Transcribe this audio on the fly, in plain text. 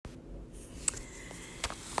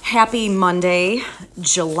Happy Monday,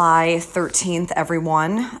 July 13th,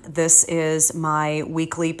 everyone. This is my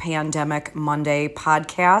weekly Pandemic Monday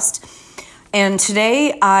podcast. And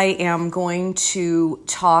today I am going to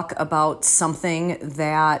talk about something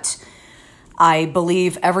that I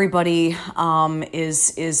believe everybody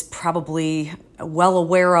is probably well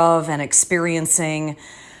aware of and experiencing.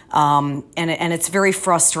 And it's very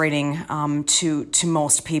frustrating to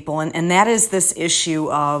most people. And that is this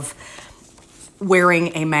issue of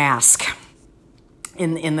wearing a mask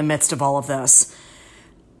in the midst of all of this.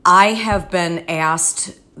 I have been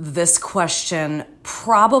asked this question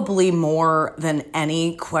probably more than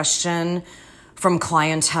any question from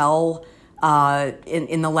clientele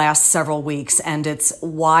in the last several weeks. And it's,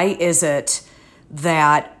 why is it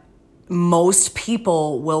that most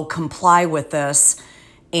people will comply with this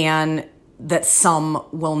and that some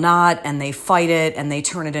will not, and they fight it and they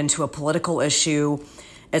turn it into a political issue,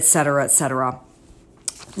 et cetera, et cetera.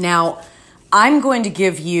 Now, I'm going to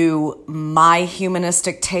give you my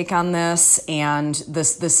humanistic take on this, and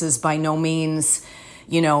this is by no means,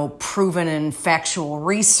 proven in factual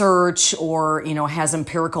research or, has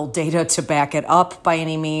empirical data to back it up by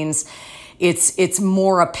any means. It's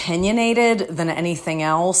more opinionated than anything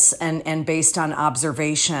else and based on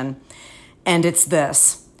observation. And it's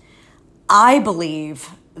this. I believe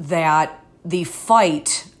that the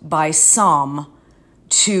fight by some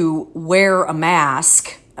to wear a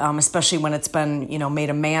mask, especially when it's been, made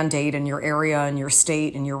a mandate in your area, in your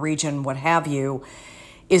state, in your region, what have you,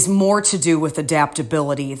 is more to do with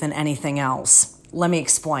adaptability than anything else. Let me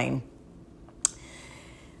explain.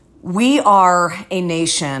 We are a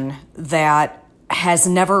nation that has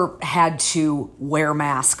never had to wear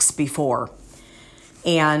masks before.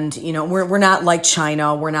 And, we're not like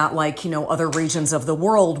China. We're not like, other regions of the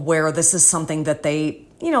world where this is something that they've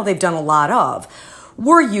done a lot of.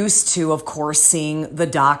 We're used to, of course, seeing the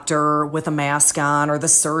doctor with a mask on, or the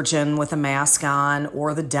surgeon with a mask on,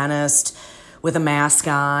 or the dentist with a mask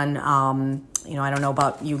on. I don't know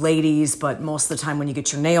about you ladies, but most of the time when you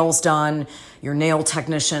get your nails done, your nail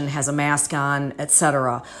technician has a mask on,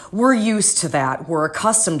 etc. We're used to that. We're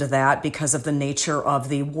accustomed to that because of the nature of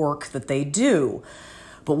the work that they do.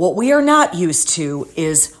 But what we are not used to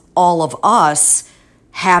is all of us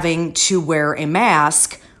having to wear a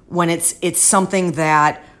mask when it's something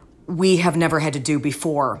that we have never had to do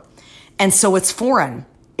before. And so it's foreign.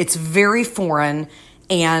 It's very foreign,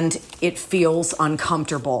 and it feels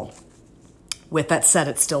uncomfortable. With that said,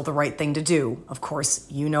 it's still the right thing to do. Of course,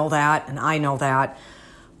 you know that, and I know that.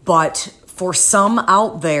 But for some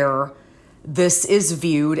out there, this is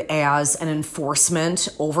viewed as an enforcement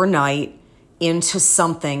overnight into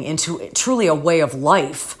something, into truly a way of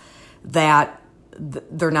life that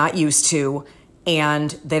they're not used to, and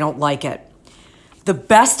they don't like it. The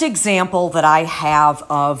best example that I have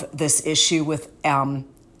of this issue with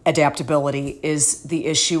adaptability is the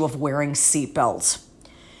issue of wearing seatbelts.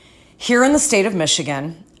 Here in the state of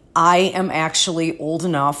Michigan, I am actually old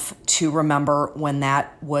enough to remember when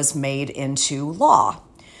that was made into law,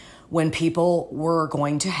 when people were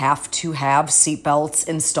going to have seatbelts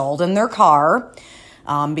installed in their car,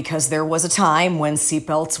 because there was a time when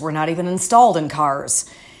seatbelts were not even installed in cars,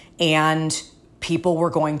 and people were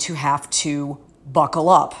going to have to buckle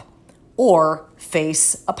up or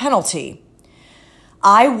face a penalty.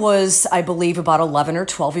 I was, I believe, about 11 or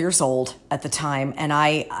 12 years old at the time. And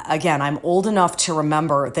I'm old enough to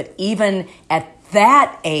remember that even at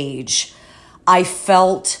that age, I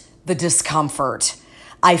felt the discomfort.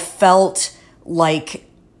 I felt like,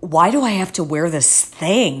 why do I have to wear this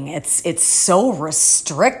thing? It's so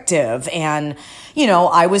restrictive. And,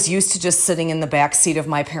 I was used to just sitting in the back seat of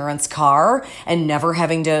my parents' car and never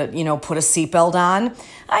having to, put a seatbelt on.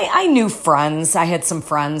 I knew friends. I had some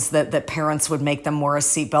friends that parents would make them wear a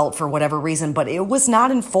seatbelt for whatever reason, but it was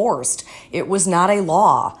not enforced. It was not a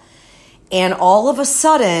law. And all of a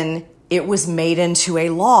sudden, it was made into a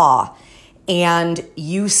law. And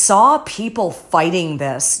you saw people fighting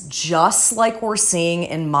this, just like we're seeing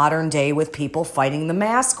in modern day with people fighting the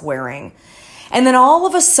mask wearing. And then all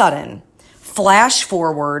of a sudden, flash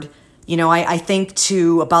forward, I think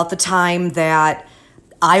to about the time that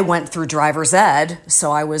I went through driver's ed.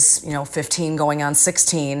 So I was, 15 going on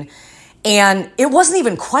 16. And it wasn't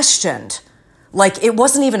even questioned. Like, it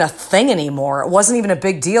wasn't even a thing anymore. It wasn't even a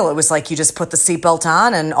big deal. It was like you just put the seatbelt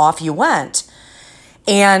on and off you went.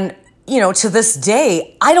 And to this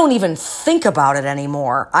day, I don't even think about it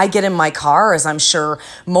anymore. I get in my car, as I'm sure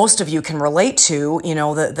most of you can relate to,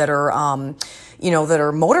 that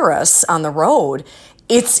are motorists on the road.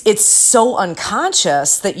 it's so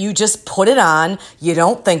unconscious that you just put it on, you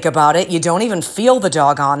don't think about it, you don't even feel the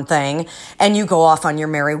doggone thing, and you go off on your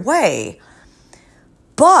merry way.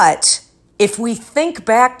 But if we think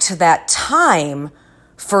back to that time,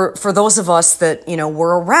 for those of us that,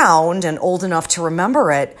 were around and old enough to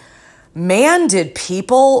remember it, man, did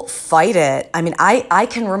people fight it. I mean, I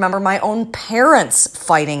can remember my own parents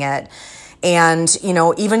fighting it. And,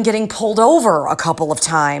 even getting pulled over a couple of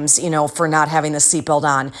times, for not having the seatbelt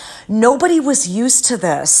on. Nobody was used to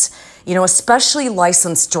this, especially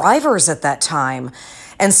licensed drivers at that time.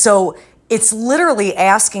 And so it's literally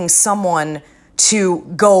asking someone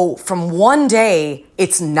to go from one day,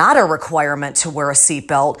 it's not a requirement to wear a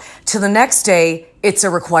seatbelt, to the next day, it's a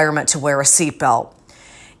requirement to wear a seatbelt.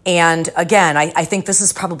 And again, I think this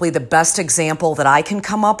is probably the best example that I can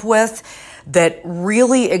come up with that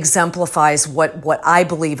really exemplifies what I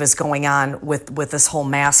believe is going on with this whole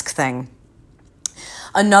mask thing.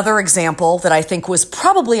 Another example that I think was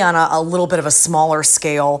probably on a little bit of a smaller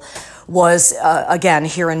scale was, again,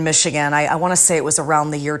 here in Michigan. I want to say it was around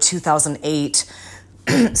the year 2008,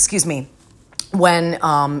 excuse me, when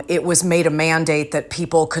it was made a mandate that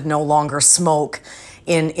people could no longer smoke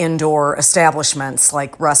in indoor establishments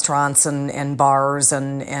like restaurants and bars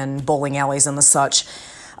and bowling alleys and the such.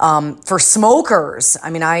 For smokers, I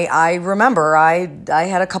mean, I remember I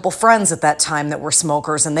had a couple friends at that time that were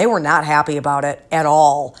smokers, and they were not happy about it at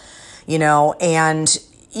all, and,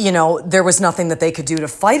 there was nothing that they could do to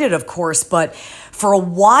fight it, of course. But for a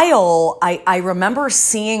while, I remember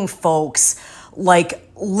seeing folks like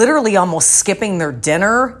literally almost skipping their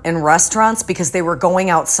dinner in restaurants because they were going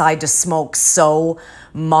outside to smoke so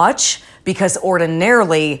much, because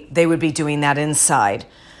ordinarily they would be doing that inside.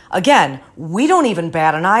 Again, we don't even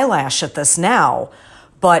bat an eyelash at this now,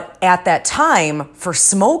 but at that time, for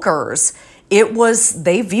smokers,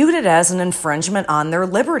 they viewed it as an infringement on their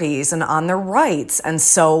liberties and on their rights. And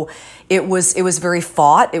so it was very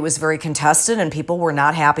fought, it was very contested, and people were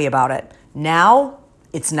not happy about it. Now,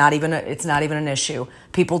 it's not even an issue.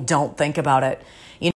 People don't think about it.